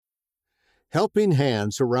Helping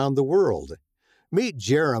hands around the world. Meet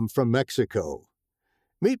Jarom from Mexico.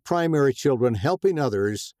 Meet primary children helping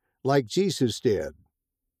others like Jesus did.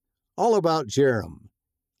 All about Jarom.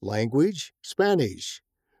 Language, Spanish.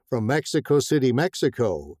 From Mexico City,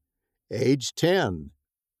 Mexico. Age 10.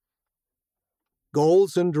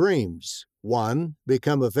 Goals and dreams. 1.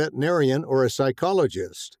 Become a veterinarian or a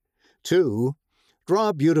psychologist. 2.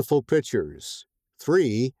 Draw beautiful pictures.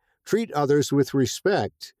 3. Treat others with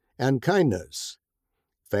respect and kindness.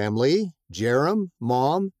 Family, Jarom,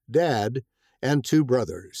 Mom, Dad, and 2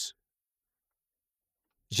 brothers.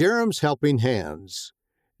 Jarom's helping hands.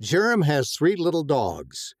 Jarom has 3 little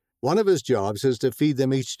dogs. One of his jobs is to feed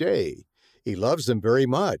them each day. He loves them very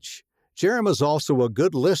much. Jarom is also a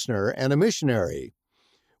good listener and a missionary.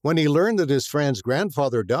 When he learned that his friend's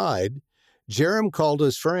grandfather died, Jarom called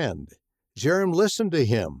his friend. Jarom listened to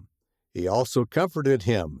him. He also comforted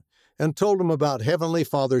him and told him about Heavenly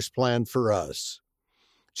Father's plan for us.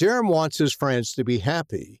 Jarom wants his friends to be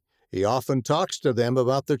happy. He often talks to them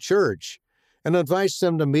about the church and invites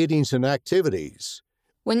them to meetings and activities.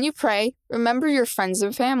 When you pray, remember your friends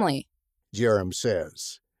and family, Jarom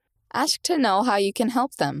says. Ask to know how you can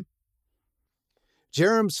help them.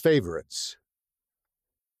 Jarom's favorites.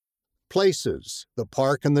 Places, the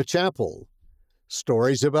park and the chapel.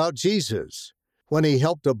 Stories about Jesus, when he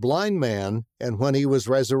helped a blind man and when he was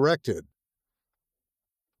resurrected.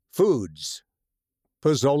 Foods,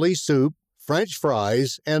 pozole soup, French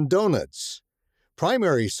fries, and donuts.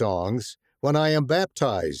 Primary songs, When I Am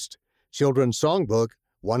Baptized, Children's Songbook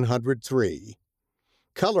 103.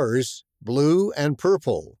 Colors, blue and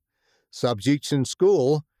purple. Subjects in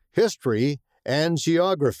school, history and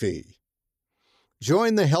geography.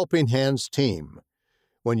 Join the Helping Hands team.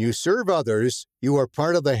 When you serve others, you are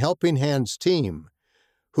part of the Helping Hands team.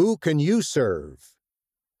 Who can you serve?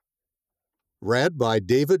 Read by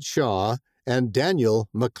David Shaw and Daniel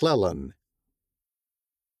McClellan.